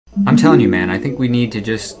I'm telling you, man, I think we need to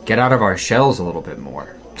just get out of our shells a little bit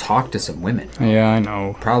more. Talk to some women. Yeah, I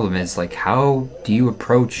know. Problem is, like, how do you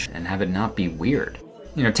approach and have it not be weird?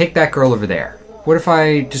 You know, take that girl over there. What if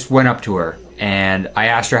I just went up to her and I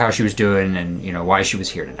asked her how she was doing and, you know, why she was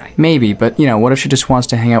here tonight? Maybe, but, you know, what if she just wants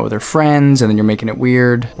to hang out with her friends and then you're making it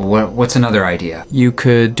weird? What's another idea? You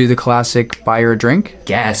could do the classic buy her a drink?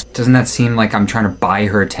 Guess. Doesn't that seem like I'm trying to buy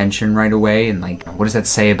her attention right away? And, like, what does that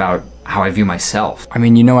say about how I view myself? I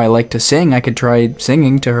mean, you know I like to sing. I could try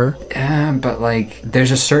singing to her. Yeah, but, like,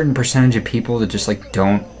 there's a certain percentage of people that just, like,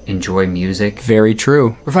 don't enjoy music. Very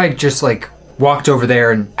true. What if I just, like, walked over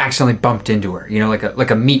there and accidentally bumped into her? You know,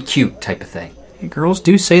 like a meet cute type of thing. Girls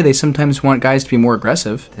do say they sometimes want guys to be more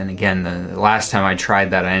aggressive. Then again, the last time I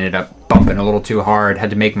tried that, I ended up bumping a little too hard,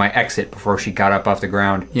 had to make my exit before she got up off the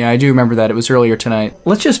ground. Yeah, I do remember that. It was earlier tonight.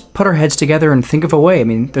 Let's just put our heads together and think of a way. I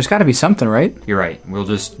mean, there's got to be something, right? You're right. We'll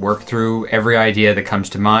just work through every idea that comes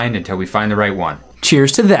to mind until we find the right one.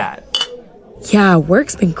 Cheers to that. Yeah,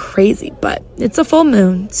 work's been crazy, but it's a full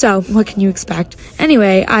moon, so what can you expect?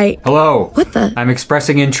 Anyway, Hello. What the? I'm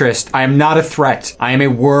expressing interest. I am not a threat. I am a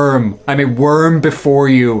worm. I'm a worm before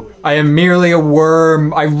you. I am merely a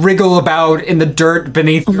worm. I wriggle about in the dirt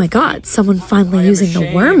beneath. Oh my god, someone finally using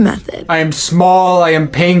the worm method. I am small. I am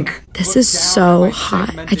pink. This is so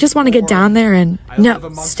hot. I just want to get down there and...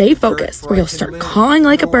 No, stay focused, or you'll start cawing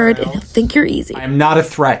like a bird and he'll think you're easy. I am not a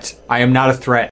threat. I am not a threat.